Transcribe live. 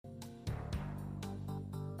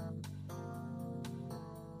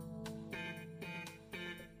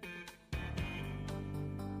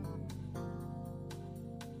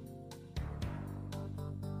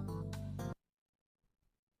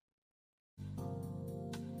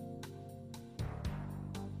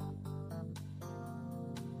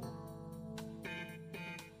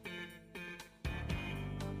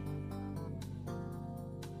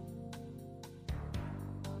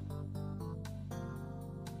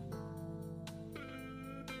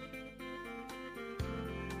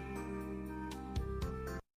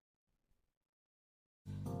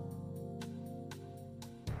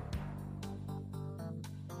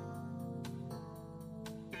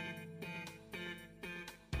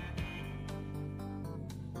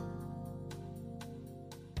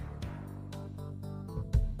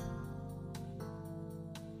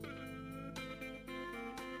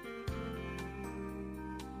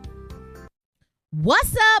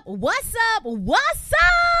What's up? What's up? What's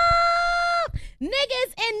up?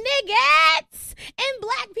 Niggas and niggettes and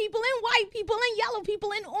black people and white people and yellow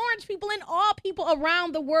people and orange people and all people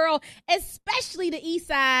around the world, especially the east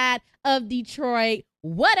side of Detroit.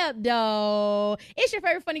 What up, though? It's your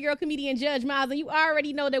favorite funny girl comedian, Judge Miles, and you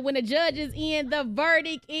already know that when the judge is in, the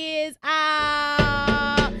verdict is out.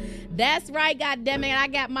 That's right, goddammit. I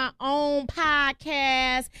got my own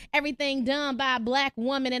podcast, everything done by a black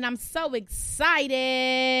woman, and I'm so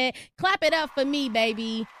excited. Clap it up for me,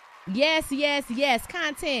 baby. Yes, yes, yes.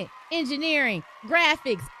 Content, engineering,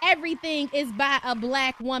 graphics, everything is by a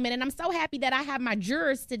black woman, and I'm so happy that I have my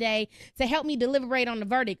jurors today to help me deliberate on the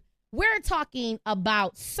verdict. We're talking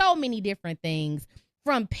about so many different things,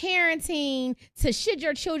 from parenting to should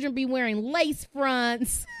your children be wearing lace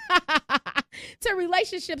fronts to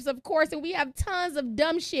relationships, of course. And we have tons of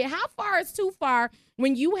dumb shit. How far is too far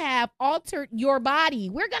when you have altered your body?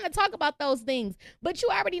 We're going to talk about those things. But you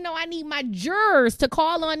already know I need my jurors to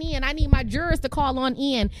call on in.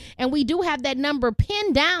 And we do have that number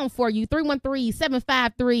pinned down for you,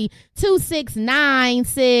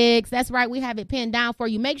 313-753-2696. That's right. We have it pinned down for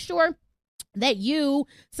you. Make sure that you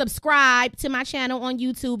subscribe to my channel on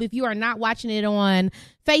YouTube. If you are not watching it on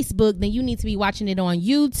Facebook, then you need to be watching it on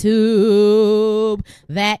YouTube.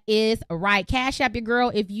 That is right. Cash App your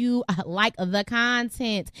girl if you like the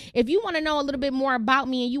content. If you want to know a little bit more about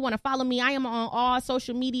me and you want to follow me, I am on all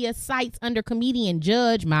social media sites under Comedian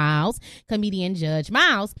Judge Miles.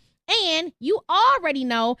 And you already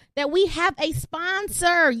know that we have a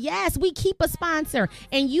sponsor. Yes, we keep a sponsor.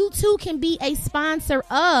 And you too can be a sponsor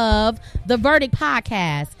of the Verdict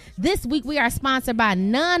Podcast. This week we are sponsored by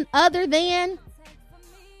none other than,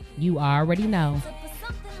 you already know,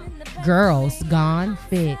 Girls Gone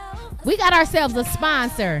Fit. We got ourselves a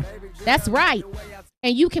sponsor. That's right.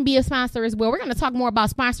 And you can be a sponsor as well. We're going to talk more about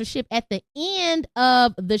sponsorship at the end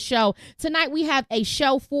of the show. Tonight, we have a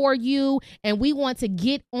show for you, and we want to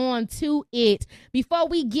get on to it. Before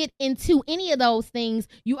we get into any of those things,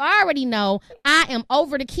 you already know I am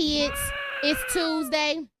over the kids. It's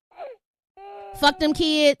Tuesday. Fuck them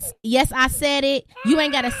kids. Yes, I said it. You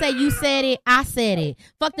ain't got to say you said it. I said it.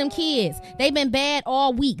 Fuck them kids. They've been bad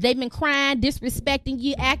all week. They've been crying, disrespecting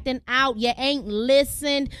you, acting out. You ain't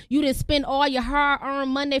listened. You done spend all your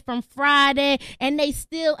hard-earned money from Friday, and they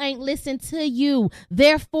still ain't listened to you.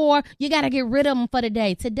 Therefore, you got to get rid of them for the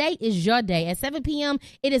day. Today is your day. At 7 p.m.,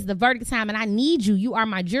 it is the verdict time, and I need you. You are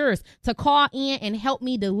my jurors to call in and help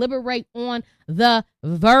me deliberate on the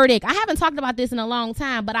verdict. I haven't talked about this in a long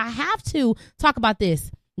time, but I have to talk about this.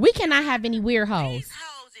 We cannot have any weird hoes. These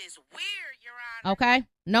hoes is weird, Your Honor. Okay?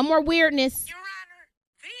 No more weirdness. Your Honor,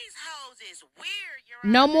 these hoes is weird, Your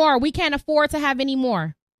Honor. No more. We can't afford to have any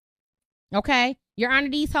more. Okay? Your Honor,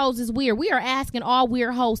 these hoes is weird. We are asking all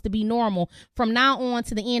weird hoes to be normal from now on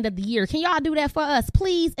to the end of the year. Can y'all do that for us,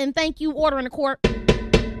 please? And thank you. Order in the court.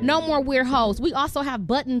 No more weird hoes. We also have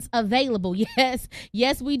buttons available. Yes,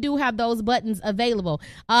 we do have those buttons available.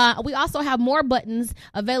 We also have more buttons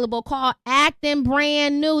available called Acting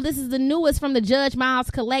Brand New. This is the newest from the Judge Miles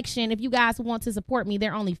collection. If you guys want to support me,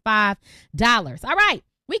 they're only $5. All right.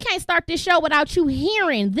 We can't start this show without you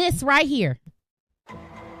hearing this right here.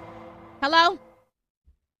 Hello?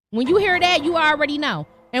 When you hear that, you already know.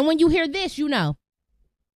 And when you hear this, you know.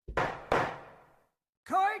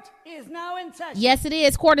 Court is now in session. Yes, it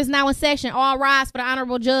is. Court is now in session. All rise for the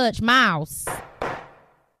Honorable Judge Miles.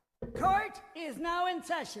 Court is now in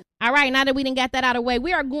session. All right, now that we done got that out of the way,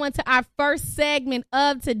 we are going to our first segment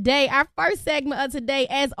of today. Our first segment of today,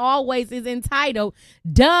 as always, is entitled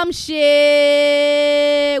Dumb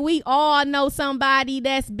Shit. We all know somebody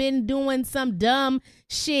that's been doing some dumb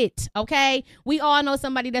shit, okay? We all know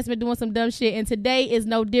somebody that's been doing some dumb shit, and today is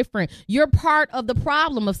no different. You're part of the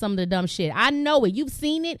problem of some of the dumb shit. I know it. You've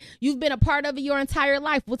seen it. You've been a part of it your entire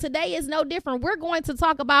life. Well, today is no different. We're going to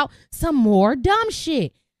talk about some more dumb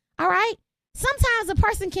shit, all right? Sometimes a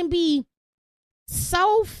person can be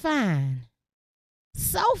so fine,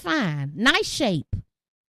 nice shape,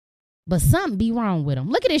 but something be wrong with them.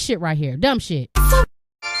 Look at this shit right here. Dumb shit. I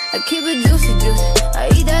keep it juicy. I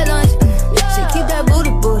eat that lunch. She keep that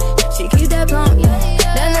booty. She keep that plump.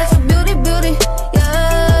 That natural beauty.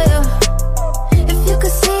 Yeah. If you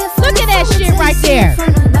could see it. Look at that shit right there.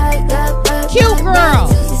 Cute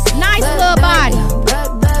girl. Nice little body.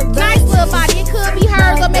 Nice little body. It could be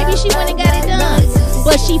hers, or maybe she went and got it done.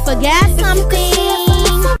 But she forgot something.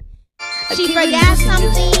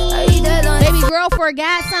 Baby girl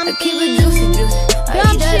forgot something.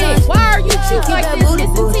 Dumb shit. Why are you cute like this?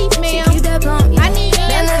 Missing teeth, ma'am. I need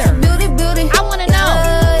an answer. I want to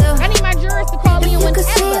know. I need my jurors to call in whenever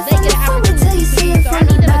they get an opportunity to speak. So I need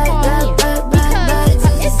them to call in. Because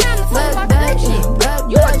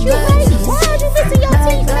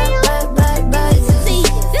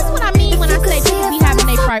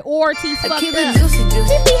priorities fucked up. keep it juicy, juicy.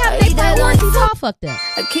 They be having their priorities all fucked up.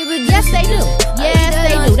 I keep it Yes, they do. juicy. Yes,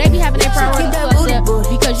 they do. They be having their priorities fucked up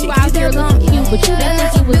because you out here looking cute, but you didn't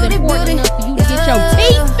think it was important enough for you to get your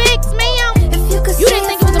teeth fixed, ma'am. You didn't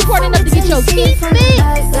think it was important enough to get your teeth fixed.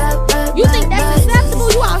 You think that's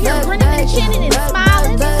acceptable? You out here grinning and chinning and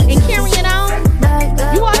smiling and carrying on.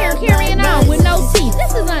 You out here carrying on with no teeth.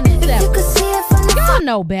 This is unacceptable. Y'all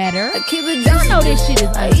know better. Y'all know this shit is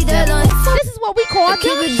unacceptable. This is what we call dumb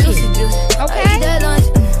shit. Okay?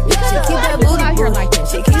 Because there's a lot of people out here like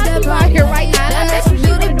this. There's a lot of people out here right now. I bet you she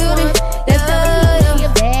one of the ones that's telling people she a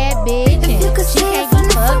bad bitch and she can't be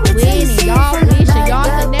fucked with and y'all wish and y'all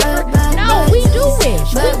could never. No, we do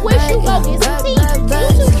wish. We wish you go get some teeth. You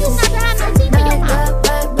too cute not to have no teeth in your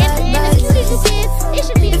mouth. And as cute as you is, it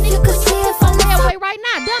should be a nigga putting your teeth on that way right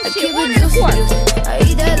now. Dumb shit. Order in the court.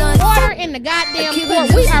 Order in the goddamn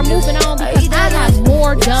court. We are moving on because I have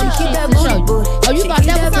more dumb shit to show you. Oh, you thought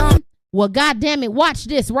that was something? Well, goddamn it, watch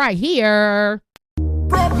this right here.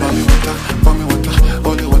 What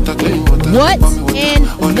in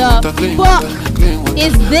the fuck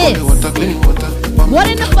is this? What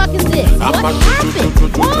in the fuck is this? What happened?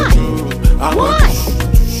 Why?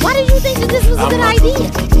 Why did you think that this was a good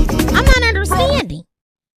idea? I'm not understanding.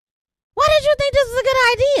 Why did you think this was a good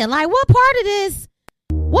idea? Like, what part of this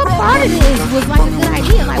was like a good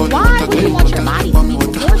idea? Like, why would you want your body to be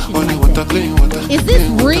proportioned like that? Is this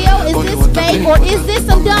real? Is this fake? Or is this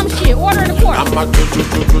some dumb shit? Order in the court.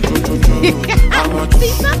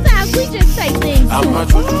 See, sometimes we just take things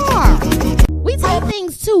too far. We take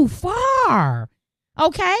things too far.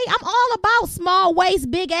 Okay? I'm all about small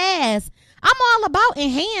waist, big ass. I'm all about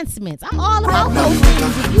enhancements. I'm all about those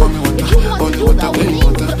things. If you want to do those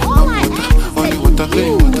things, but all I ask is that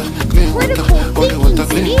you use critical thinking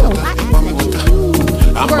skills. I ask that you use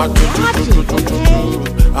your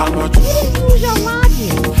logic, okay? You didn't use your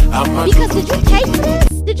logic. Because did you pay for this?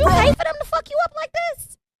 Did you pay for them to fuck you up like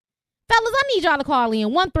this? Fellas, I need y'all to call in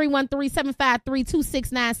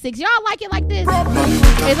 1-313-753-2696. Y'all like it like this?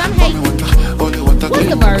 Is I'm hating? What's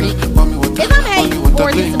the verdict? Is I'm hating or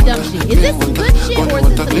is this some dumb shit? Is this some good shit or is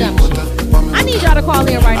this some dumb shit? I need y'all to call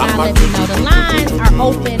in right now and let me know. The lines are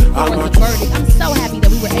open for the verdict. I'm so happy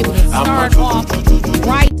that we were able to start off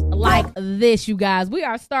right like this, you guys. We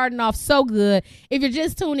are starting off so good. If you're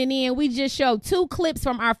just tuning in, we just showed 2 clips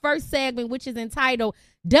from our first segment, which is entitled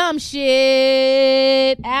Dumb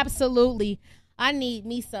Shit. Absolutely. I need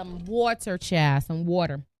me some water, child. Some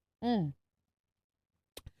water.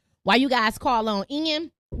 While you guys call on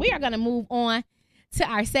in, we are going to move on to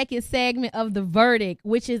our second segment of the verdict,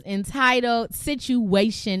 which is entitled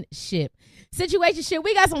Situationship. Situationship.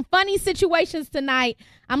 We got some funny situations tonight.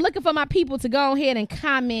 I'm looking for my people to go ahead and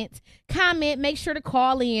comment. Make sure to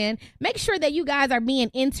call in. Make sure that you guys are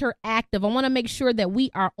being interactive. I want to make sure that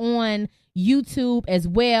we are on YouTube as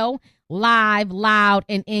well. Live, loud,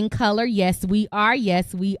 and in color. Yes, we are.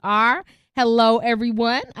 Yes, we are. Hello,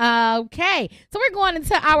 everyone. Okay. So we're going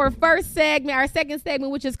into our first segment, our second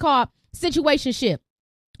segment, which is called Situationship.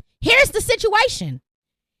 Here's the situation.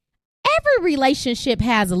 Every relationship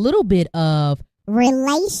has a little bit of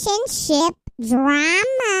relationship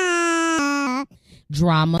drama.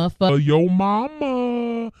 Drama for your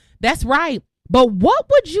mama. That's right. But what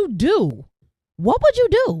would you do? What would you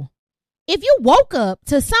do if you woke up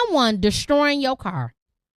to someone destroying your car?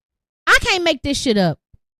 I can't make this shit up.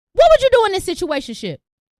 What would you do in this situationship?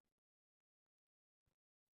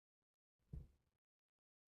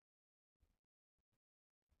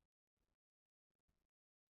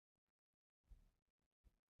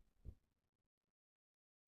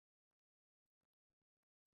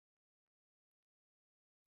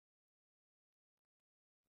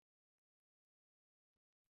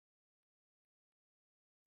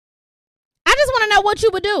 I just want to know what you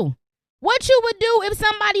would do. What you would do if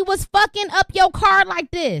somebody was fucking up your car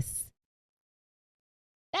like this?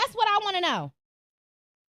 That's what I want to know.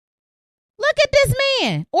 Look at this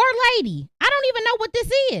man or lady. I don't even know what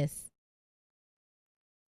this is.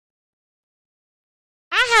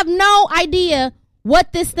 I have no idea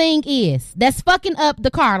what this thing is that's fucking up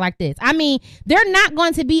the car like this. I mean, they're not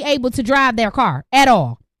going to be able to drive their car at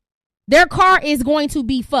all. Their car is going to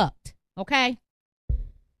be fucked. Okay?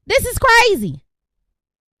 This is crazy.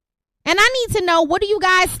 And I need to know, what do you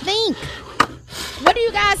guys think? What do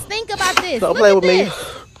you guys think about this? Don't Look play at with this. me.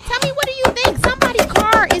 Tell me, what do you think? Somebody's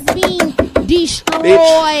car is being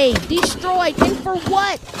destroyed. Destroyed. And for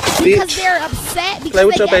what? Because Bitch. they're upset. Because Play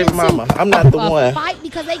with they your got baby into mama. I'm not the a one. fight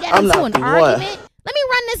because they got I'm into not an the one. argument. Let me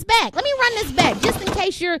run this back. Just in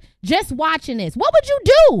case you're just watching this. What would you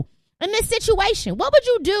do? in this situation? What would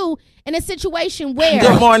you do in a situation where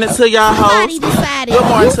Good morning to y'all hoes. Good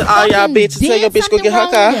morning to all y'all bitches. Tell your bitch go get her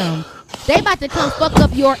car. They about to come fuck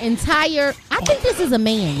up your entire... I think this is a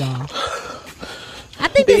man, y'all. I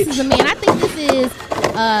think this is a man. I think this is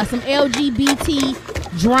some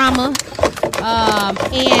LGBT drama.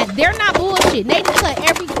 And they're not bullshit. They just cut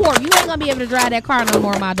every cord. You ain't gonna be able to drive that car no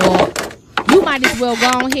more, my dog. You might as well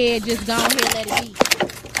go ahead, let it be.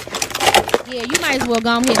 Yeah, you might as well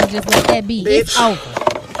go ahead and just let that be. Bitch. It's over.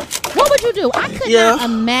 What would you do? I could not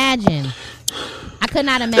imagine.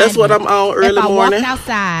 That's what I'm on early if I morning. walked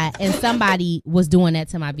outside and somebody was doing that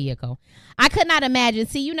to my vehicle. I could not imagine.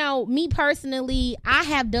 See, you know, me personally, I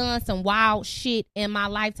have done some wild shit in my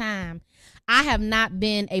lifetime. I have not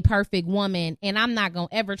been a perfect woman, and I'm not going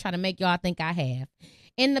to ever try to make y'all think I have.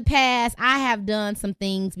 In the past, I have done some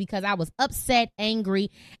things because I was upset, angry,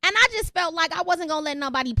 and I just felt like I wasn't going to let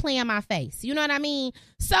nobody play in my face. You know what I mean?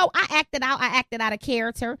 So I acted out. I acted out of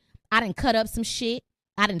character. I done cut up some shit.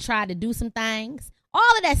 I done tried to do some things.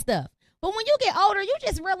 All of that stuff. But when you get older, you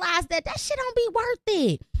just realize that shit don't be worth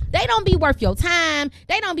it. They don't be worth your time.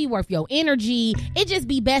 They don't be worth your energy. It just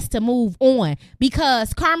be best to move on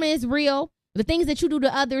because karma is real. The things that you do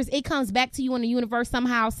to others, it comes back to you in the universe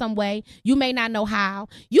somehow, some way. You may not know how.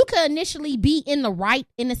 You could initially be in the right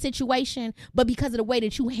in a situation, but because of the way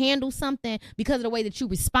that you handle something, because of the way that you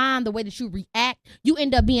respond, the way that you react, you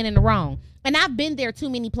end up being in the wrong. And I've been there too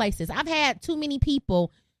many places. I've had too many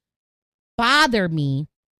people bother me,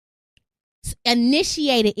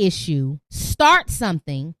 initiate an issue, start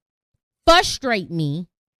something, frustrate me,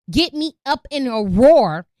 get me up in a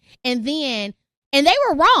roar, and they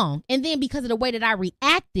were wrong. And then because of the way that I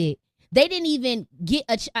reacted, they didn't even get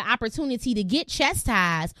an opportunity to get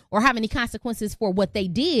chastised or have any consequences for what they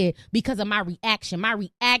did because of my reaction. My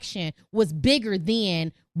reaction was bigger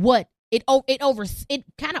than what it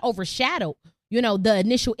kind of overshadowed, you know, the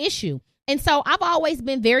initial issue. And so I've always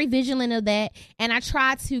been very vigilant of that, and I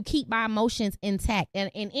try to keep my emotions intact.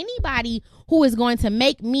 And anybody who is going to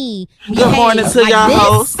make me Good morning to y'all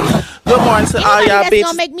hosts. Good morning to all y'all bitches. That's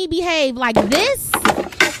gonna make me behave like this,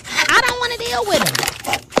 I don't want to deal with them.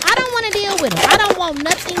 I don't want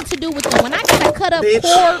nothing to do with them. When I gotta cut up corpse,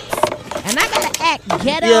 and I gotta act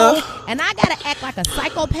ghetto, and I gotta act like a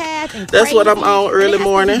psychopath, and that's crazy, what I'm on early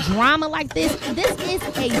morning. Drama like this is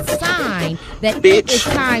a sign that it is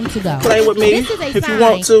time to go. Play with me this is a if sign you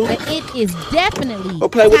want to. That it is definitely or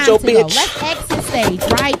play with your to bitch. Go. Let's exit stage,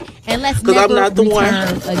 right? And let's never I'm not the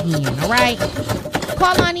return one. again. All right.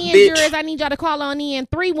 Call on in, jurors. I need y'all to call on in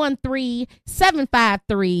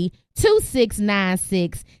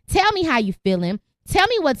 313-753-2696. Tell me how you feeling. Tell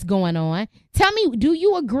me what's going on. Tell me, do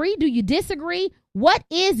you agree? Do you disagree? What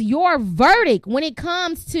is your verdict when it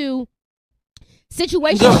comes to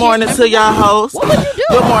situations? Good morning to y'all hosts. What would you do?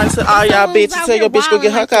 Good morning to all y'all bitches. Tell your bitch go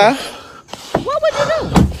get her car. What would you do?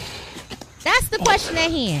 That's the question at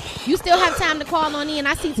hand. You still have time to call on in.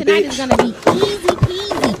 I see tonight is going to be easy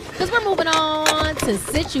peasy because we're moving on to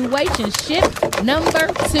situationship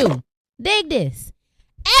number 2. Dig this.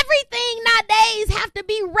 Everything nowadays have to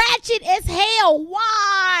be ratchet as hell.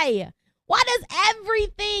 Why? Why does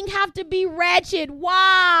everything have to be ratchet?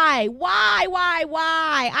 Why?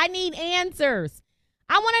 I need answers.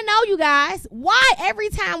 I want to know, you guys, why every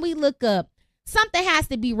time we look up, something has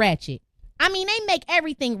to be ratchet. I mean, they make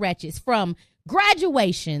everything ratchet, from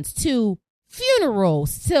graduations to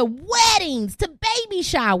funerals to weddings to baby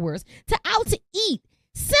showers to out to eat.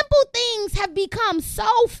 Simple things have become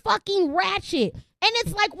so fucking ratchet, and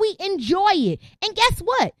it's like we enjoy it. And guess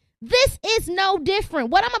what? This is no different.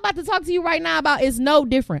 What I'm about to talk to you right now about is no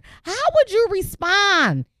different. How would you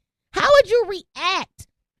respond? How would you react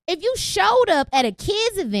if you showed up at a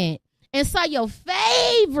kids event and saw your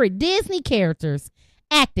favorite Disney characters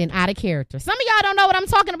acting out of character? Some of y'all don't know what I'm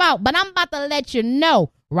talking about, but I'm about to let you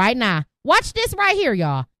know right now. Watch this right here,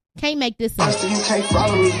 y'all. Can't make this up. You can't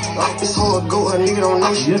follow me. This whole go a nigga don't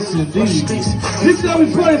know shit. Yes, indeed. This time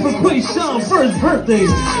we playing for Queen Sean's first birthday.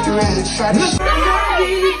 You ready to try this?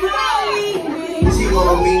 She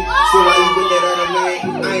on me, so why you with that other man?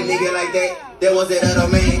 I ain't nigga like that. There was that other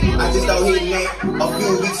man. I just don't hit man a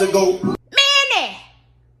few weeks ago. Minnie!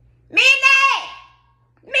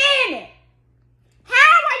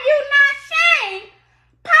 How are you not ashamed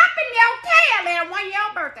popping your tail at one of your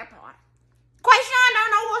birthday party? Quayshawn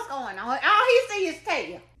don't know what's going on. All he see is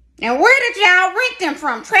tail. And where did y'all rent them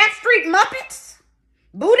from? Trap Street Muppets?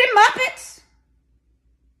 Booty Muppets?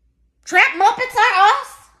 Trap Muppets are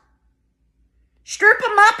us?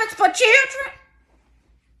 Stripper Muppets for children?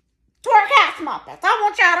 Twerk House Muppets. I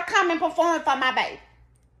want y'all to come and perform for my baby.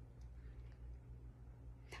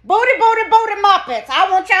 Booty, booty, booty Muppets. I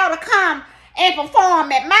want y'all to come and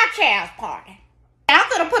perform at my child's party. Y'all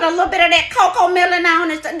could have put a little bit of that cocoa melon on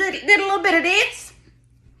and did a little bit of this.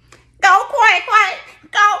 Go quack, quack.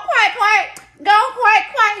 Go quack, quack. Go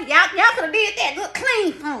quack, quack. Y'all could have did that good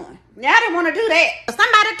clean fun. Y'all didn't want to do that.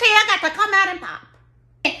 Somebody tell y'all got to come out and pop.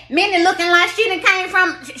 Minnie looking like she done came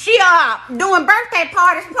from, she doing birthday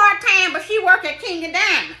parties part-time, but she work at King of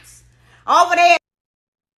Diamonds over there.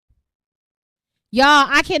 Y'all,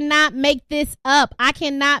 I cannot make this up. I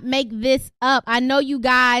cannot make this up. I know you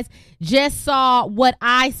guys just saw what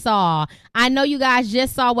I saw. And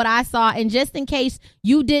just in case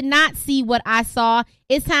you did not see what I saw,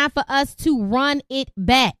 it's time for us to run it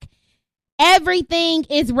back. Everything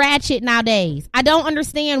is ratchet nowadays. I don't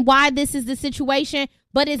understand why this is the situation,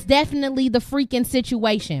 but it's definitely the freaking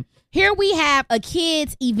situation. Here we have a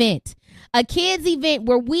kids event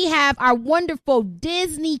where we have our wonderful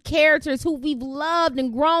Disney characters who we've loved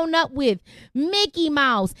and grown up with, Mickey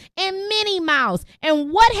Mouse and Minnie Mouse.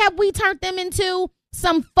 And what have we turned them into?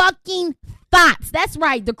 Some fucking thoughts. That's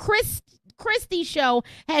right. The Christie show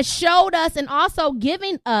has showed us and also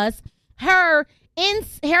given us her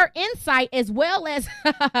insight as well as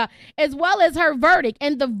her verdict.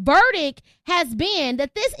 And the verdict has been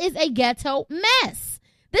that this is a ghetto mess.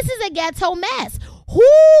 Who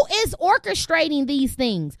is orchestrating these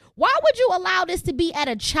things? Why would you allow this to be at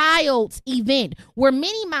a child's event where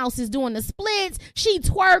Minnie Mouse is doing the splits, she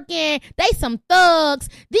twerking, they some thugs?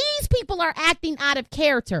 These people are acting out of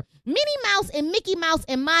character. Minnie Mouse and Mickey Mouse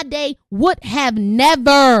in my day would have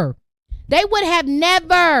never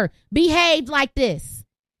behaved like this.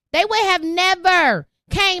 They would have never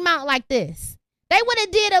came out like this. They would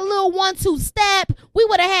have did a little 1-2 step. We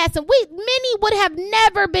would have had Minnie would have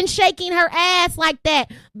never been shaking her ass like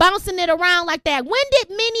that, bouncing it around like that. When did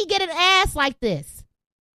Minnie get an ass like this?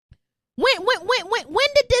 When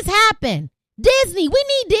did this happen? Disney, we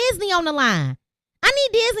need Disney on the line. I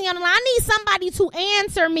need somebody to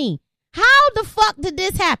answer me. How the fuck did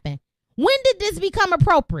this happen? When did this become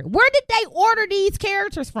appropriate? Where did they order these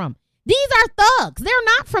characters from? These are thugs. They're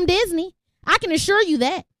not from Disney. I can assure you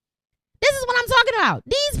that. This is what I'm talking about.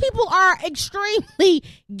 These people are extremely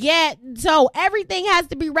ghetto. Everything has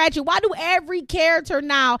to be ratchet. Why do every character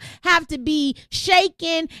now have to be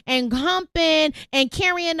shaking and humping and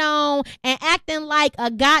carrying on and acting like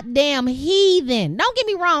a goddamn heathen? Don't get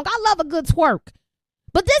me wrong. I love a good twerk.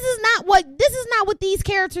 But this is not what these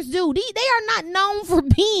characters do. They are not known for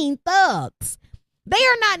being thugs. They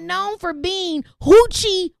are not known for being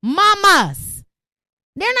hoochie mamas.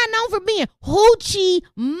 They're not known for being hoochie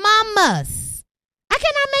mamas. I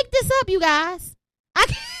cannot make this up, you guys.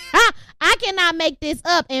 I cannot make this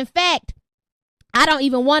up. In fact, I don't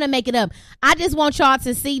even want to make it up. I just want y'all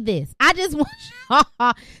to see this. I just want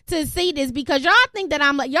y'all to see this because y'all think that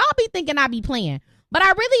y'all be thinking I be playing, but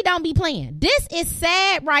I really don't be playing. This is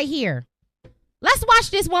sad right here. Let's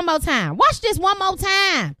watch this one more time. Watch this one more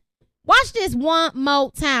time. Watch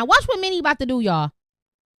what Minnie about to do, y'all.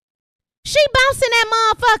 She bouncing that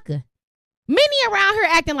motherfucker. Minnie around here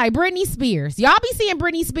acting like Britney Spears. Y'all be seeing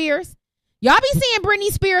Britney Spears.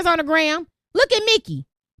 On the gram. Look at Mickey.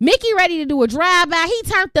 Mickey ready to do a drive-by. He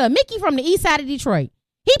turned up. Mickey from the east side of Detroit.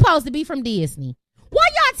 He supposed to be from Disney. Why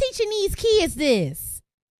y'all teaching these kids this?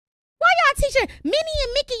 Minnie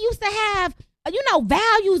and Mickey used to have,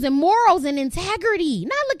 values and morals and integrity.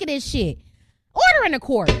 Now look at this shit. Order in the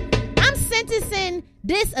court. I'm sentencing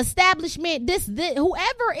this establishment,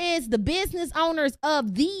 whoever is the business owners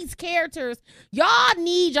of these characters. Y'all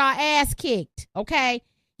need y'all ass kicked, okay?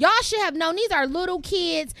 Y'all should have known these are little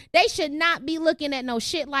kids. They should not be looking at no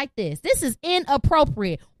shit like this. This is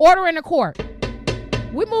inappropriate. Order in the court.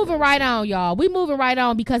 We're moving right on, y'all. We moving right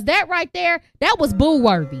on because that right there, that was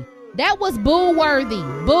boo-worthy.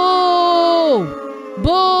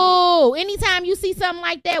 Boo. Anytime you see something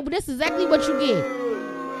like that, this is exactly what you get.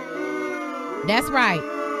 That's right.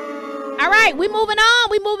 All right, we moving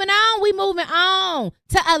on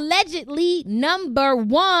to allegedly number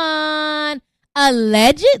one.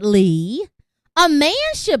 Allegedly, a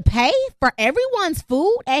man should pay for everyone's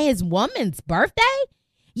food at his woman's birthday?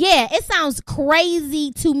 Yeah, it sounds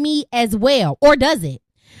crazy to me as well. Or does it?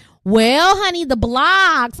 Well, honey, the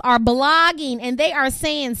blogs are blogging and they are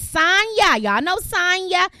saying Sanya. Y'all know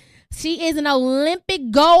Sanya. She is an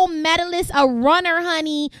Olympic gold medalist, a runner,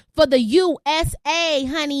 honey, for the USA,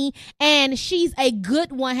 honey. And she's a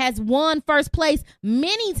good one, has won first place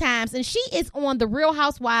many times. And she is on The Real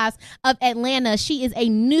Housewives of Atlanta. She is a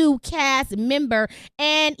new cast member.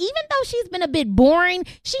 And even though she's been a bit boring,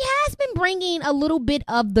 she has been bringing a little bit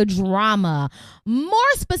of the drama.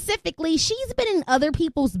 More specifically, she's been in other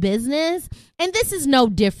people's business, and this is no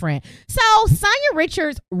different. So Sonya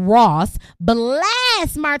Richards Ross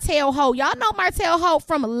blasts Martell Holt. Y'all know Martell Holt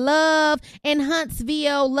from Love and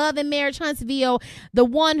Marriage Huntsville, the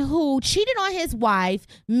one who cheated on his wife,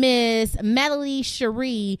 Miss Melody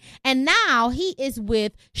Cherie, and now he is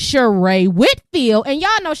with Sheree Whitfield. And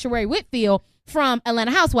y'all know Sheree Whitfield from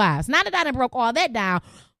Atlanta Housewives. Now that I done broke all that down,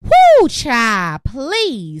 whoo, child,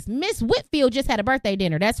 please. Miss Whitfield just had a birthday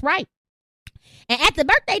dinner. That's right. And at the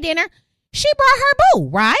birthday dinner, she brought her boo,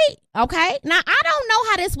 right? Okay. Now, I don't know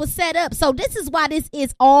how this was set up. So this is why this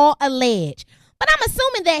is all alleged. But I'm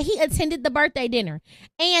assuming that he attended the birthday dinner.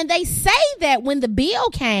 And they say that when the bill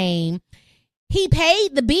came, he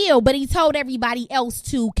paid the bill, but he told everybody else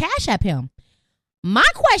to cash app him. My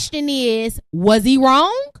question is, was he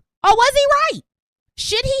wrong or was he right?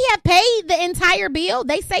 Should he have paid the entire bill?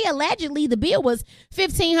 They say allegedly the bill was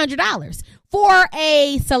 $1,500. For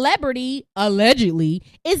a celebrity, allegedly,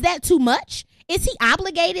 is that too much? Is he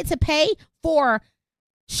obligated to pay for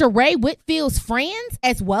Sheree Whitfield's friends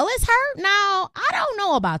as well as her? Now, I don't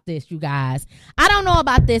know about this, you guys. I don't know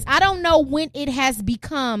about this. I don't know when it has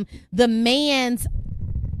become the man's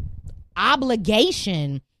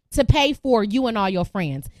obligation to pay for you and all your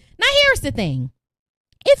friends. Now, here's the thing.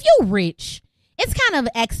 If you're rich, it's kind of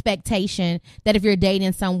an expectation that if you're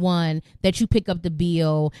dating someone that you pick up the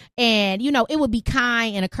bill, and, you know, it would be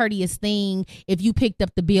kind and a courteous thing if you picked up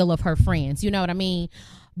the bill of her friends. You know what I mean?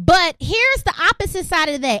 But here's the opposite side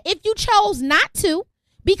of that. If you chose not to,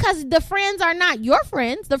 because the friends are not your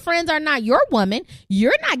friends, the friends are not your woman,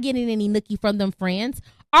 you're not getting any nookie from them friends.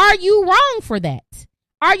 Are you wrong for that?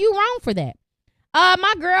 Are you wrong for that?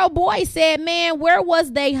 My girl boy said, man, where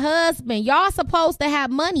was they husband? Y'all supposed to have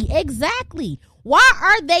money. Exactly. Why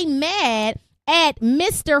are they mad at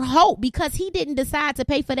Mr. Hope because he didn't decide to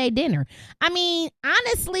pay for their dinner? I mean,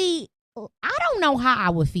 honestly, I don't know how I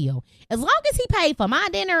would feel. As long as he paid for my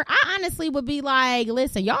dinner, I honestly would be like,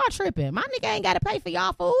 listen, y'all tripping. My nigga ain't got to pay for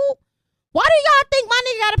y'all food. Why do y'all think my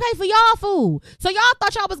nigga got to pay for y'all food? So y'all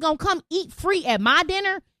thought y'all was going to come eat free at my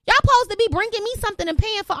dinner? Y'all supposed to be bringing me something and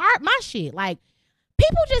paying for my shit. Like,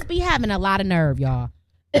 people just be having a lot of nerve, y'all.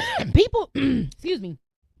 People, excuse me.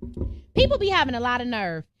 People be having a lot of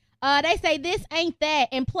nerve. They say this ain't that,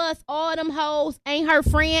 and plus all them hoes ain't her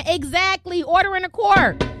friend. Exactly. Order in the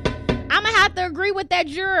court. I'm gonna have to agree with that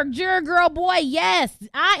juror girl boy. Yes,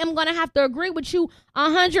 I am gonna have to agree with you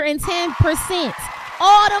 110%.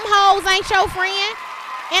 All them hoes ain't your friend,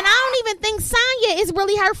 and I don't even think Sonya is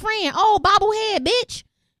really her friend. Oh, bobblehead, bitch.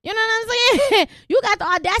 You know what I'm saying? You got the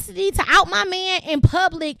audacity to out my man in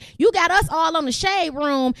public. You got us all on the shade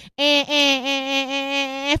room,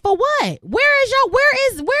 and for what? Where is your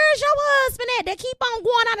husband at that keep on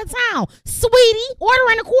going out of town? Sweetie,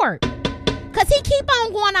 order in the court. Cause he keep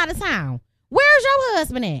on going out of town. Where's your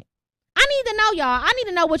husband at? I need to know, y'all. I need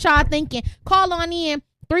to know what y'all thinking. Call on in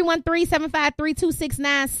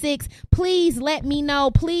 313-753-2696. Please let me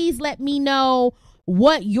know. Please let me know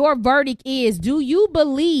what your verdict is. Do you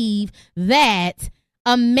believe that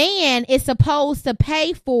a man is supposed to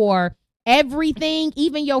pay for everything,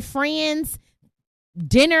 even your friends'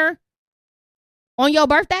 dinner on your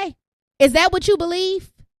birthday? Is that what you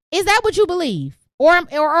believe? Is that what you believe? Or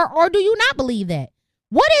do you not believe that?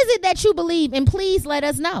 What is it that you believe? And please let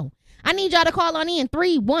us know. I need y'all to call on in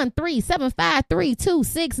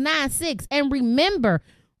 313-753-2696. And remember,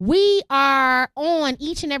 we are on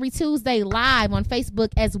each and every Tuesday live on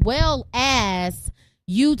Facebook as well as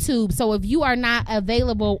YouTube. So if you are not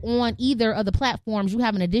available on either of the platforms, you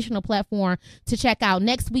have an additional platform to check out.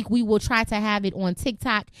 Next week, we will try to have it on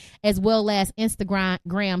TikTok as well as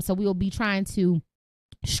Instagram. So we will be trying to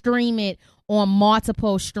stream it on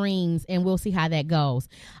multiple streams, and we'll see how that goes.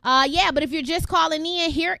 But if you're just calling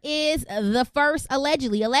in, here is the first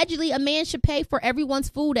allegedly. Allegedly, a man should pay for everyone's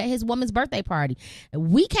food at his woman's birthday party.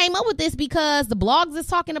 We came up with this because the blogs is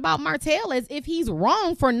talking about Martell as if he's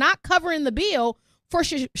wrong for not covering the bill for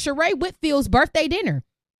Sheree Whitfield's birthday dinner.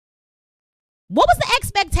 What was the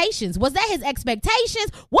expectations? Was that his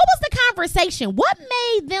expectations? What was the conversation? What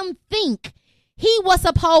made them think he was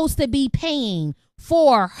supposed to be paying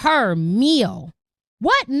for her meal?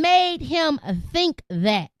 What made him think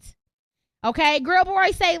that? Okay, girl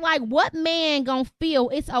boy say, like, what man gonna feel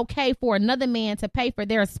it's okay for another man to pay for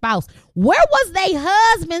their spouse? Where was they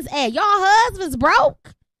husbands at? Y'all husbands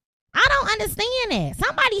broke? I don't understand that.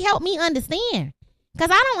 Somebody help me understand. Because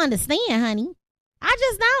I don't understand, honey. I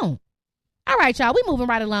just don't. All right, y'all. We moving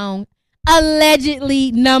right along.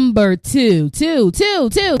 Allegedly number two.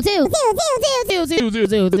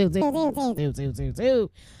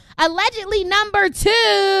 Allegedly number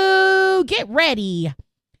two. Get ready.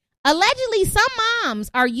 Allegedly, some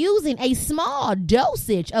moms are using a small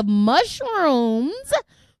dosage of mushrooms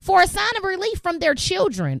for a sign of relief from their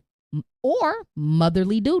children or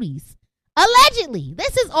motherly duties. Allegedly.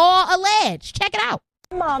 This is all alleged. Check it out.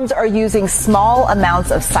 Moms are using small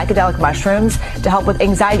amounts of psychedelic mushrooms to help with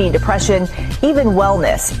anxiety, depression, even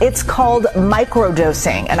wellness. It's called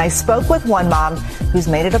microdosing, and I spoke with one mom who's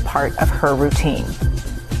made it a part of her routine.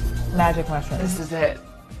 Magic mushrooms. This is it.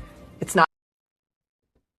 It's not.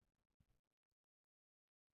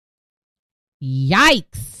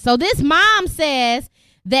 Yikes. So this mom says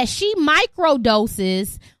that she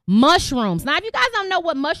microdoses mushrooms. Now, if you guys don't know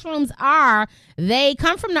what mushrooms are, they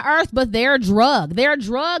come from the earth, but they're a drug. They're a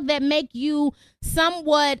drug that make you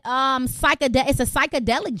somewhat psychedelic. It's a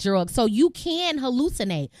psychedelic drug, so you can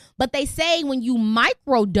hallucinate. But they say when you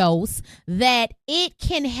microdose that it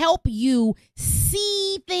can help you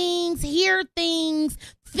see things, hear things,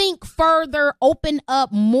 think further, open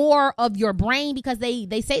up more of your brain, because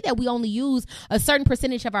they say that we only use a certain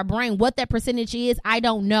percentage of our brain. What that percentage is, I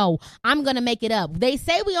don't know. I'm going to make it up. They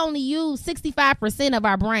say we only use 65% of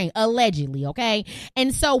our brain, allegedly, okay?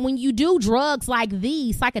 And so when you do drugs like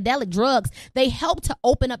these, psychedelic drugs, they help to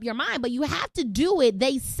open up your mind, but you have to do it,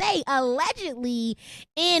 they say, allegedly,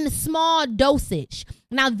 in small dosage.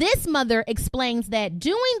 Now, this mother explains that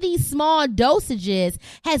doing these small dosages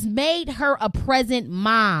has made her a present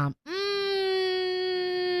mom.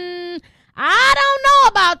 I don't know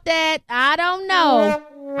about that. I don't know.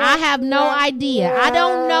 I have no idea. I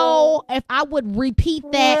don't know if I would repeat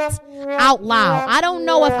that out loud. I don't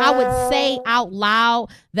know if I would say out loud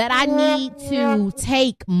that I need to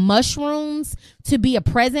take mushrooms to be a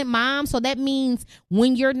present mom. So that means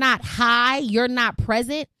when you're not high, you're not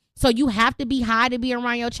present. So you have to be high to be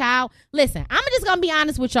around your child. Listen, I'm just going to be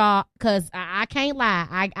honest with y'all, because I can't lie.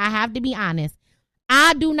 I have to be honest.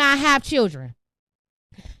 I do not have children.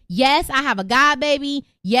 Yes, I have a God baby.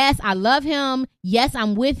 Yes, I love him. Yes,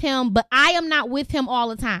 I'm with him, but I am not with him all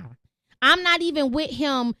the time. I'm not even with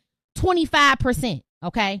him 25%.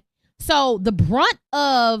 Okay. So the brunt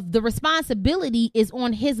of the responsibility is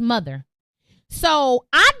on his mother. So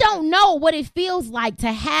I don't know what it feels like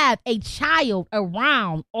to have a child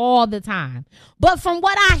around all the time. But from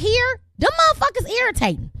what I hear, them motherfuckers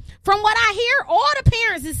irritating. From what I hear, all the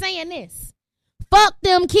parents is saying this. Fuck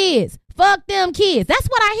them kids. Fuck them kids. That's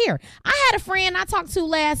what I hear. I had a friend I talked to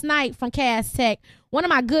last night from Cass Tech. One of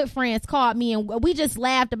my good friends called me and we just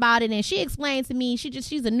laughed about it. And she explained to me,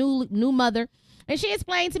 she's a new mother. And she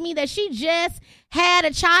explained to me that she just had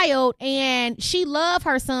a child and she loved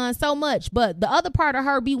her son so much. But the other part of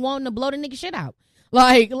her be wanting to blow the nigga shit out.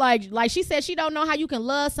 Like she said, she don't know how you can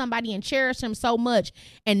love somebody and cherish them so much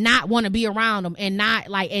and not want to be around them and not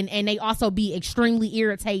and they also be extremely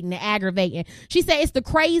irritating and aggravating. She said it's the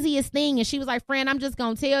craziest thing. And she was like, friend, I'm just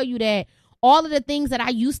going to tell you that all of the things that I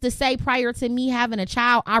used to say prior to me having a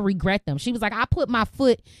child, I regret them. She was like, I put my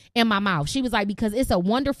foot in my mouth. She was like, because it's a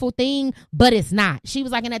wonderful thing, but it's not. She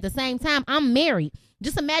was like, and at the same time, I'm married.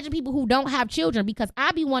 Just imagine people who don't have children, because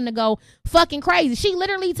I be wanting to go fucking crazy. She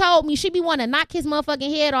literally told me she be wanting to knock his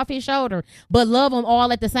motherfucking head off his shoulder, but love them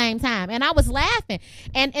all at the same time. And I was laughing.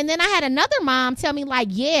 And then I had another mom tell me like,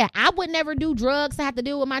 yeah, I would never do drugs to have to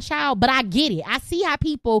do with my child, but I get it. I see how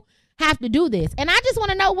people have to do this. And I just want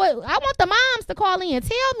to know what I want the moms to call in and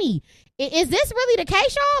tell me, is this really the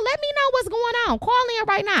case, y'all? Let me know what's going on. Call in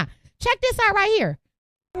right now. Check this out right here.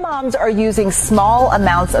 Moms are using small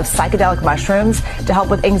amounts of psychedelic mushrooms to help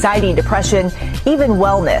with anxiety, depression, even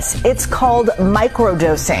wellness. It's called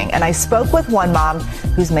microdosing, and I spoke with one mom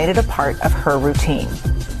who's made it a part of her routine.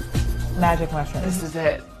 Magic mushrooms. This is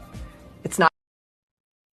it. It's not.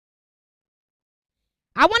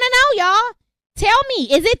 I want to know, y'all. Tell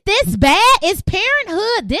me, is it this bad? Is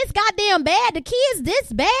parenthood this goddamn bad? The kids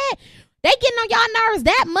this bad? They getting on y'all nerves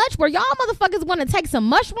that much where y'all motherfuckers want to take some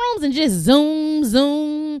mushrooms and just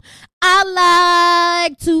zoom. I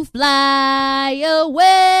like to fly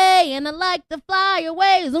away and I like to fly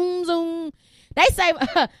away. Zoom. They say,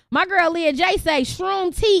 my girl Leah J say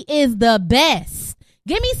shroom tea is the best.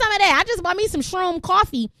 Give me some of that. I just bought me some shroom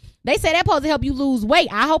coffee. They say that supposed to help you lose weight.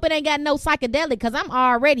 I hope it ain't got no psychedelic, because I'm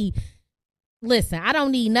already... Listen, I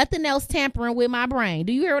don't need nothing else tampering with my brain.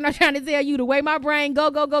 Do you hear what I'm trying to tell you? The way my brain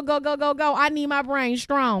go. I need my brain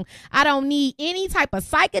strong. I don't need any type of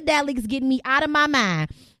psychedelics getting me out of my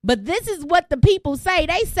mind. But this is what the people say.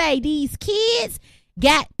 They say these kids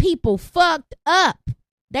got people fucked up.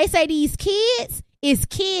 They say these kids is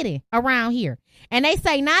kidding around here. And they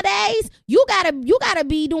say nowadays, you gotta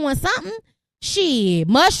be doing something. Shit,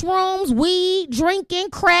 mushrooms, weed, drinking,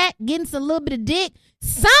 crack, getting a little bit of dick.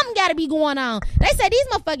 Something gotta be going on. They say these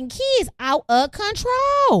motherfucking kids out of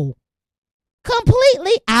control.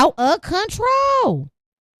 Completely out of control.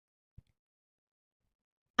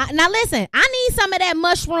 Now listen, I need some of that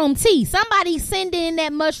mushroom tea. Somebody send in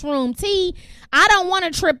that mushroom tea. I don't want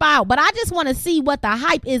to trip out, but I just want to see what the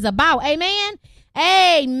hype is about. Amen.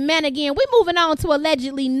 Amen again. We're moving on to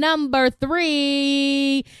allegedly number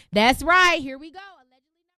 3. That's right. Here we go.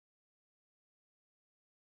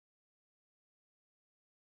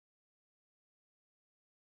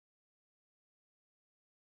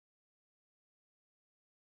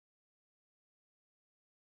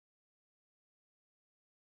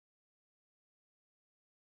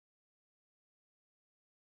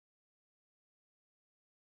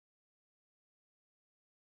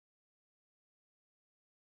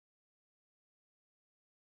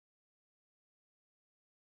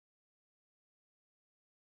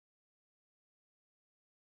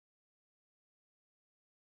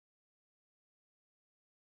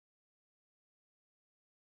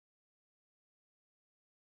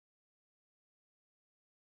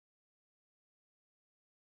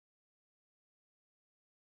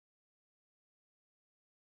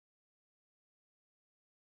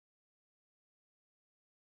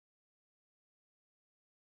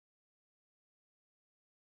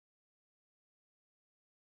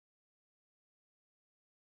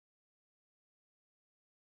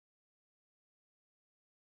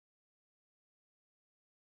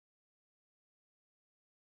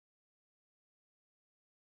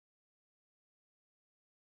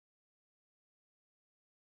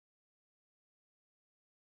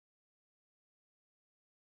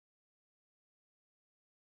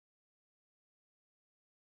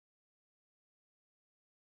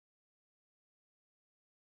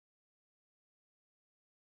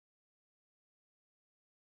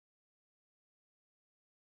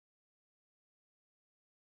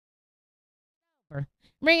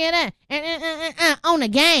 Bring it in. On the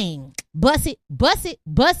gang. Bust it, bust it,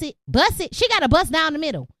 bust it, bust it. She got a bust down the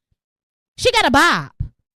middle. She got a bob.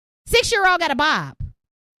 6-year-old got a bob.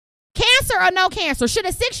 Cancer or no cancer? Should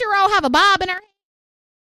a 6-year-old have a bob in her head?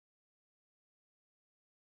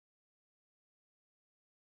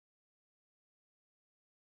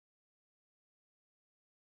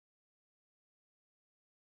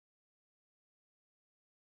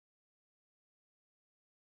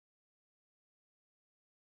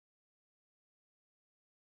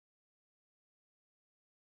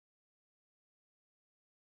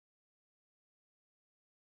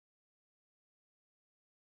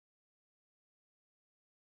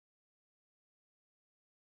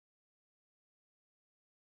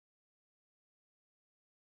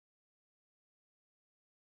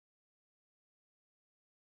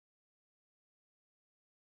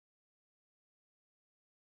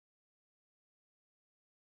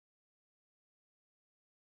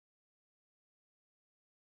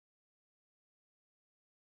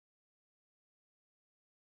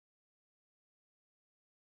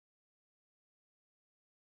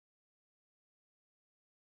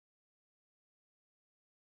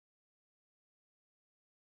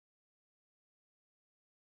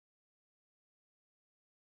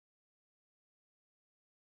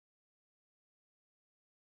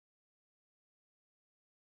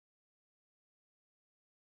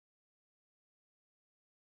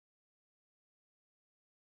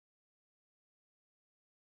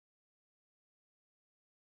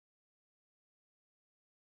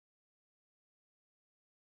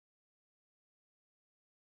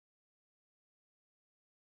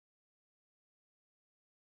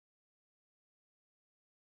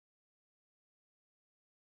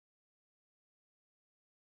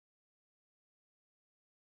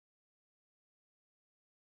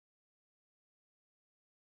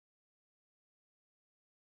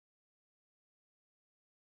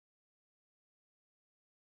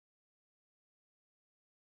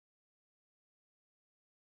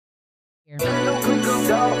 He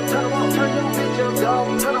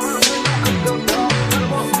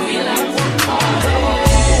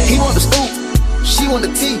want the scoop, she want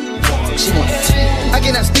the tea, she want the tea. I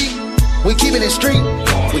cannot speak, we keeping it street,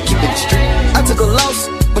 we keeping it street. I took a loss,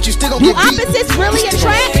 but you still gon' get beat. Do opposites really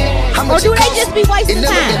attract, or do they just be wasting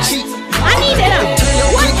time? I need that up.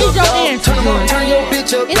 What is your answer?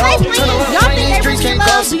 Is they playing? Y'all think they really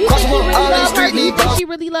love? Do you think he really love her? Do you think she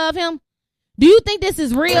really love him? Do you think this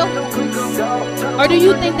is real? Or do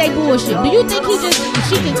you think they bullshit? Do you think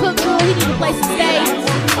she can cook good, he need a place to stay?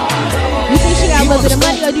 You think she got a little bit of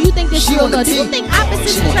money, or do you think this real love? Do you think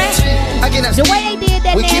opposites attract? The way they did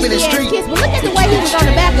that nasty ass kiss, but look at the way he was on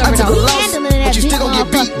the back of her though. He handling that big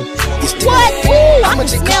motherfucker. What? Ooh, I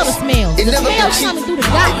can smell the smell. The smell coming through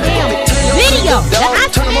the goddamn video.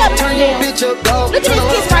 I smell the smell. Look at this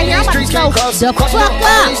kiss right here. I'm about to throw the fuck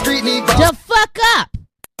up. The fuck up.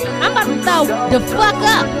 I'm about to throw the fuck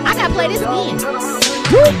up. I gotta play this again.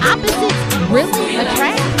 Do opposites really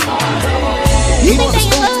attract? You think they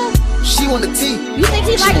in love? She want the tea. You think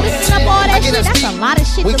he like lifting up all that shit? That's a lot of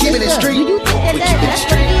shit to lift up. Do you think that's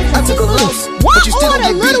what it is? I took a loss. Why all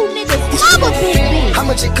the little niggas love a big bitch? How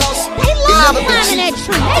much it costs? They love climbing that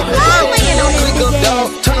tree. They love laying on that big ass.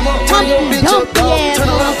 Humpty dumpty ass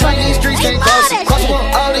motherfuckers. They love that shit.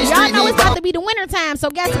 Y'all know it's about to be the winter time, so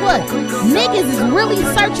guess what? Niggas is really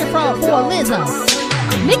searching for a Lizzo.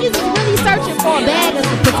 Niggas is really searching for a bag of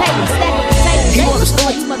potatoes, stack of potatoes. They look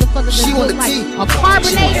for you motherfuckers that's built like a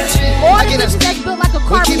carbonator, or the bitches that's built like a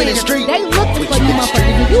carbonator. They looking for you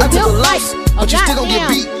motherfuckers. If you built like a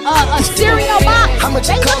goddamn a cereal box,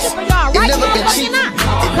 they looking for y'all right motherfucking now.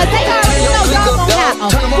 Cause they already know y'all gonna have a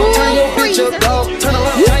full freezer.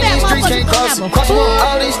 You fat motherfuckers gonna have a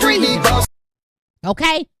full freezer.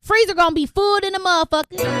 Okay? Freezer gonna be full in the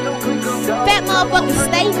motherfucker. Fat motherfuckers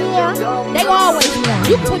stay warm. They always warm.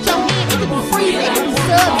 You can put your hand, it can be freezing, it can be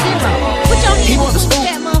sub-zero. Put your hand between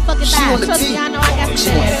fat motherfucking thighs. Trust me, I know I got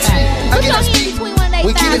some fat thighs. Put your hand between one of they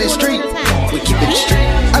thighs during the winter time. We keep it straight.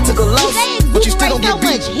 I took a loss, but you still gon' get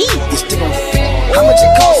beat. You still gon' get beat. How much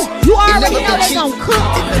it costs? You already know they gon' cook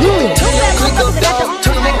good. Them fat motherfuckers that got the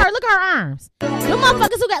arms like her. Look at her arms. Them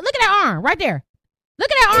motherfuckers who got, look at that arm right there. Look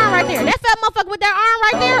at that arm right there. That fat motherfucker with that arm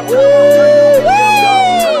right there. Ooh,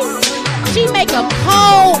 she make a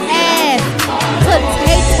cold ass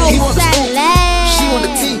potato salad. She want the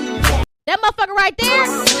tea. That motherfucker right there.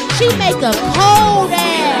 She make a cold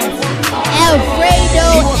ass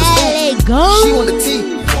Alfredo Allegone. She want the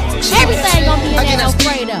tea. Everything gonna be in that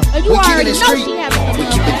Alfredo. And you already know she having some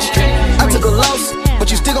motherfucking. I took a loss, but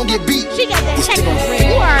you still gon' get beat. She got that Texas bread.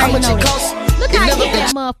 You already know that. Look how he hit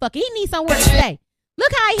that motherfucker. He needs somewhere to stay.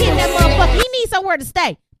 Look how he hit that motherfucker. He needs somewhere to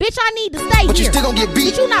stay. Bitch, I need to stay but here. You still gonna get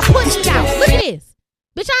beat. Bitch, you not putting me out. Look at this.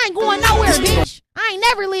 Bitch, I ain't going nowhere, bitch. I ain't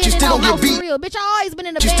never lived in no house for real. Bitch, I always been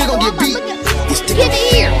in the bed. Still gonna get beat. Get me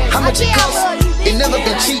here. How much it costs? It never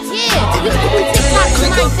been cheap. Yeah. You can do TikTok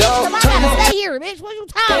tonight, bitch. Cause I gotta stay here, bitch. What you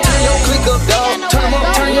talking about? Click up, dog. Turn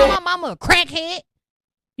up, turn you know my mama a crackhead.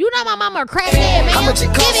 You know my mama a crackhead, man. How much it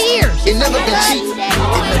costs? Get me here. It never been cheap.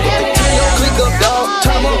 Click up, dog.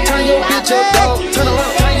 Turn up, turn your bitch up, dog. Turn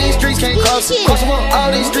around. Can't cross all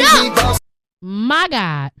these streets need boss. My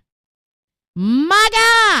God. My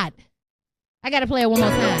God. I gotta play it one more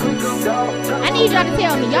time. I need y'all to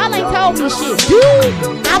tell me. Y'all ain't told me shit. Do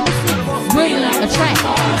opposites really attract?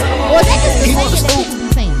 Or is that just the saying that people be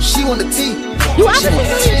saying? She want the tea. Do opposites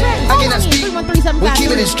really attract? Hold on me. 313-753. We keep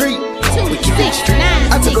it in street. 269.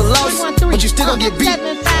 I took a loss, but you still gon' get beat.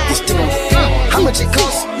 How much it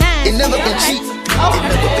costs? It never been cheap.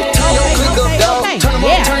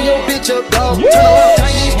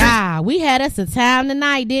 Yeah, we had us a time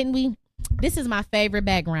tonight, didn't we? This is my favorite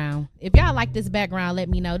background. If y'all like this background, let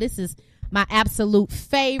me know. This is my absolute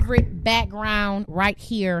favorite background right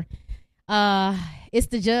here. It's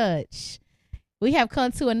the judge. We have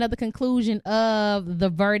come to another conclusion of the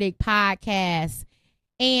Verdict podcast.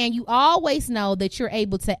 And you always know that you're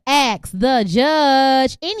able to ask the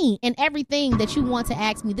judge any and everything that you want to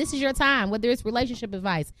ask me. This is your time, whether it's relationship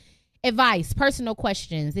advice, personal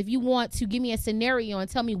questions. If you want to give me a scenario and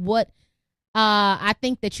tell me what I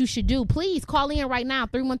think that you should do, please call in right now,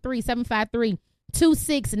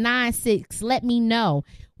 313-753-2696. Let me know.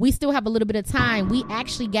 We still have a little bit of time. We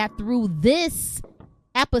actually got through this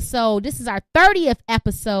episode. This is our 30th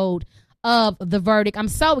episode of the Verdict. I'm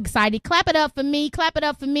so excited. Clap it up for me. Clap it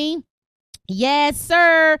up for me. Yes,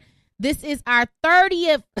 sir. This is our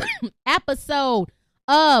 30th episode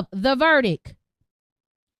of the Verdict.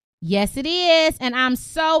 Yes, it is. And I'm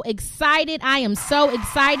so excited. I am so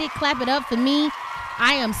excited. Clap it up for me.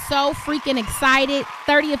 I am so freaking excited.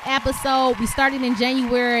 30th episode. We started in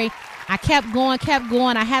January. I kept going.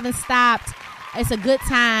 I haven't stopped. It's a good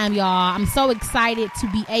time, y'all. I'm so excited to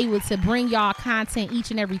be able to bring y'all content each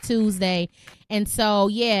and every Tuesday. And so,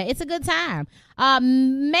 yeah, it's a good time.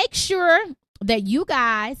 Make sure that you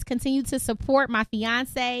guys continue to support my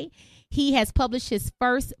fiance. He has published his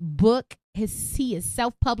first book he is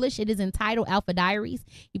self-published. It is entitled Alpha Diaries.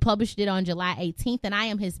 He published it on July 18th, and I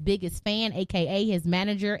am his biggest fan, aka his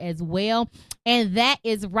manager as well. And that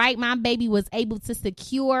is right. My baby was able to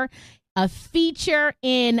secure a feature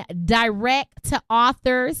in direct to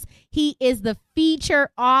authors. He is the feature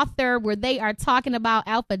author where they are talking about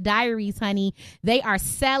Alpha Diaries, honey. They are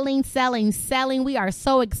selling. We are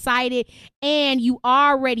so excited. And you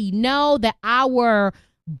already know that our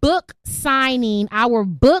book signing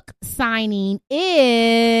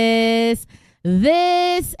is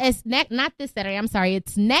not this Saturday. I'm sorry.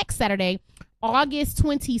 It's next Saturday, August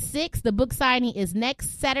 26th. The book signing is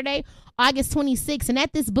next Saturday, August 26th. And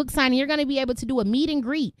at this book signing, you're going to be able to do a meet and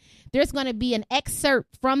greet. There's going to be an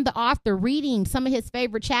excerpt from the author reading some of his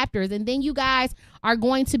favorite chapters. And then you guys are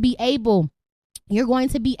going to be able,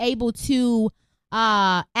 to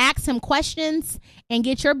ask him questions and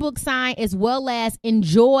get your book signed, as well as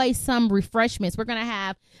enjoy some refreshments. We're going to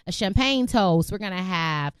have a champagne toast. We're going to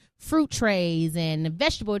have fruit trays and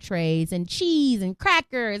vegetable trays and cheese and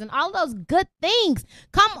crackers and all those good things.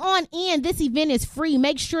 Come on in. This event is free.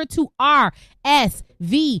 Make sure to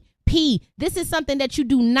RSVP. This is something that you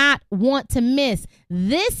do not want to miss.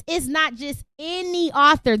 This is not just any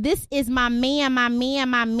author. This is my man. Come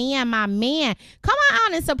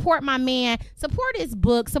on and support my man. Support his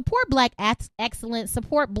book. Support Black excellence.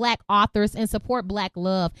 Support Black authors and support Black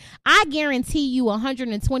love. I guarantee you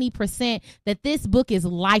 120% that this book is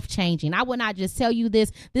life-changing. I will not just tell you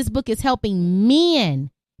this. This book is helping men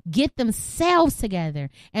get themselves together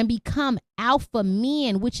and become alpha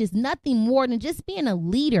men, which is nothing more than just being a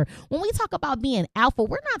leader. When we talk about being alpha,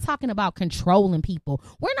 we're not talking about controlling people.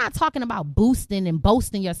 We're not talking about boosting and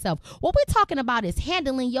boasting yourself. What we're talking about is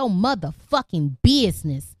handling your motherfucking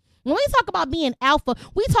business. When we talk about being alpha,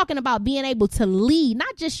 we're talking about being able to lead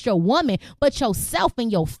not just your woman, but yourself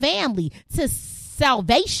and your family to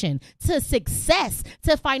salvation, to success,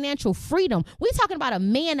 to financial freedom. We're talking about a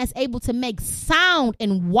man that's able to make sound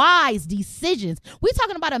and wise decisions. We're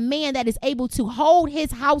talking about a man that is able to hold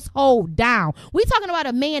his household down. We're talking about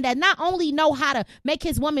a man that not only know how to make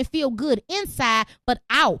his woman feel good inside, but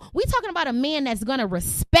out. We're talking about a man that's going to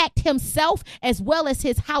respect himself as well as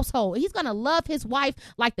his household. He's going to love his wife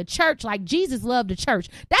like the church, like Jesus loved the church.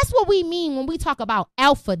 That's what we mean when we talk about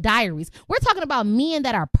Alpha Diaries. We're talking about men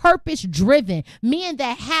that are purpose driven, men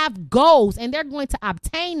that have goals and they're going to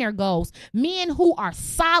obtain their goals, men who are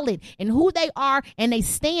solid in who they are and they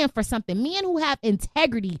stand for something, men who have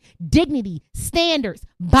integrity, dignity, standards,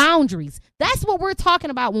 boundaries. That's what we're talking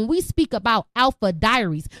about when we speak about Alpha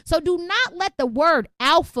Diaries. So do not let the word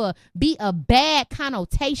alpha be a bad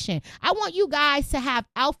connotation. I want you guys to have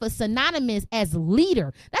alpha synonymous as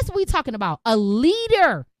leader. That's what we're talking about, a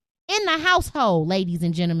leader in the household, ladies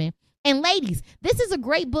and gentlemen. And ladies, this is a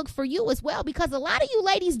great book for you as well, because a lot of you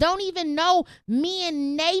ladies don't even know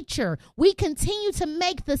men nature. We continue to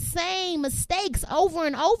make the same mistakes over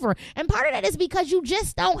and over. And part of that is because you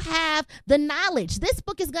just don't have the knowledge. This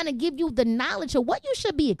book is going to give you the knowledge of what you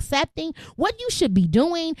should be accepting, what you should be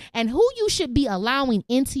doing, and who you should be allowing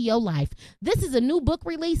into your life. This is a new book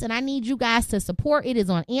release, and I need you guys to support. It is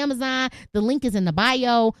on Amazon. The link is in the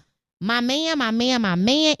bio. My man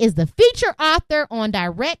is the feature author on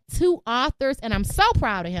Direct to Authors, and I'm so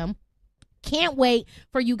proud of him. Can't wait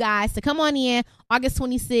for you guys to come on in August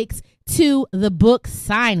 26th to the book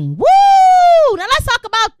signing. Woo! Now let's talk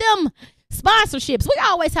about them sponsorships. We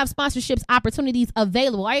always have sponsorships opportunities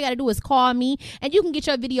available. All you got to do is call me and you can get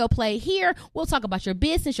your video played here. We'll talk about your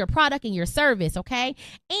business, your product, and your service, okay?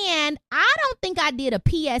 And I don't think I did a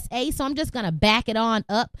PSA, so I'm just going to back it on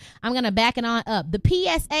up. The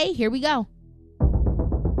PSA, here we go.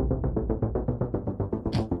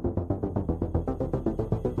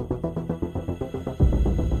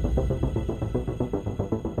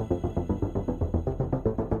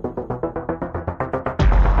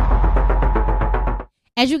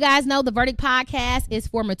 As you guys know, the Verdict Podcast is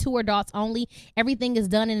for mature adults only. Everything is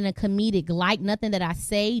done in a comedic light. Nothing that I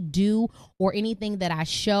say, do, or anything that I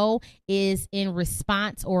show is in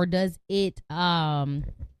response, or does it,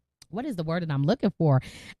 what is the word that I'm looking for?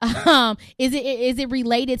 Is it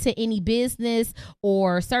related to any business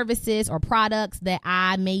or services or products that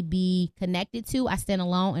I may be connected to? I stand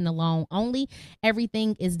alone and alone only.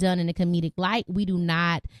 Everything is done in a comedic light. We do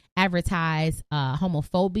not advertise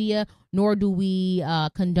homophobia, nor do we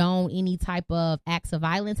condone any type of acts of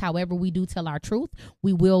violence. However, we do tell our truth.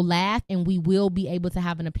 We will laugh and we will be able to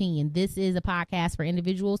have an opinion. This is a podcast for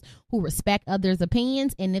individuals who respect others'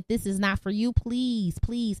 opinions. And if this is not for you, please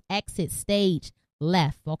exit stage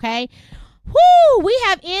left. Okay. Woo! We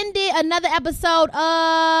have ended another episode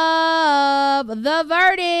of The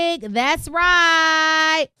Verdict. That's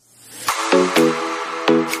right.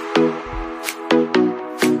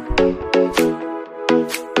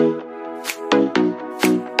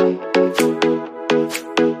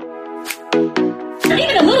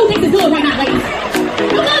 Even the little things are good right now, ladies.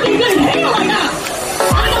 The little things good as hell right now.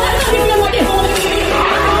 I know that little things good like this.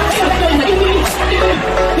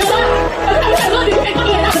 You know what? That little things you can't come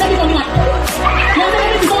in and out, but that bitch gonna be like, you know what I'm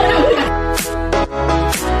saying? This is going out.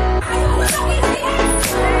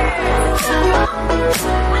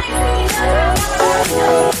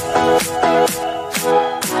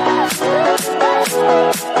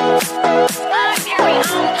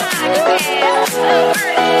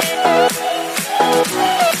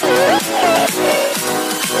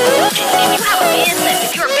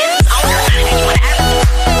 If you're a business owner and you want to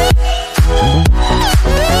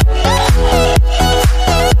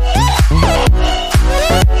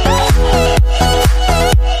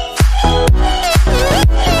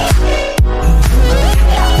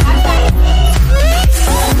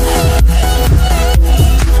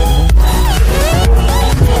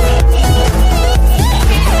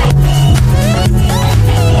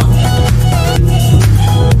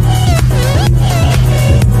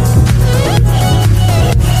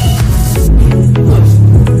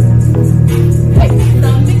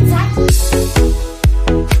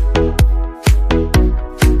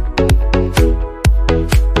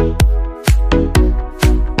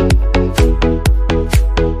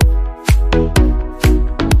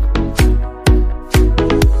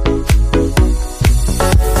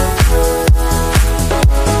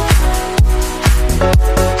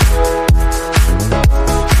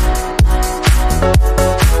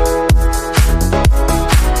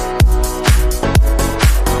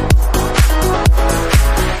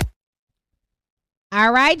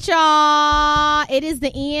All right, y'all. It is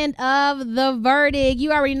the end of the verdict.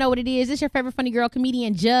 You already know what it is. It's your favorite funny girl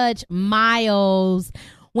comedian, Judge Miles.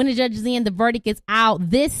 When the judge is in, the verdict is out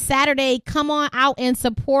this Saturday. Come on out and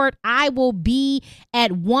support. I will be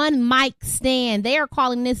at One Mic Stand. They are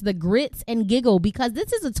calling this the Grits and Giggle because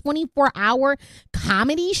this is a 24-hour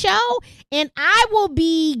comedy show. And I will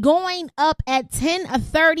be going up at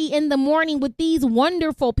 10:30 in the morning with these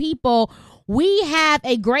wonderful people. We have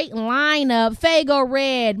a great lineup: Fago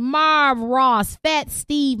Red, Marv Ross, Fat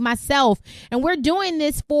Steve, myself. And we're doing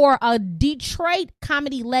this for a Detroit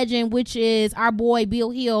comedy legend, which is our boy Bill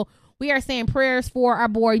Hill. We are saying prayers for our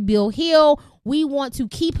boy Bill Hill. We want to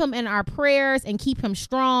keep him in our prayers and keep him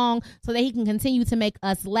strong so that he can continue to make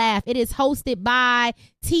us laugh. It is hosted by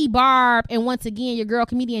T Barb. And once again, your girl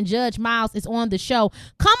comedian Judge Miles is on the show.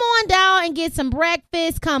 Come on down and get some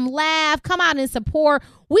breakfast. Come laugh. Come out and support.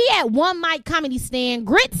 We at One Mic Comedy Stand,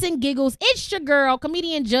 Grits and Giggles. It's your girl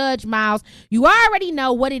comedian Judge Miles. You already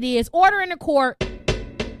know what it is. Order in the court.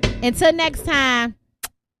 Until next time.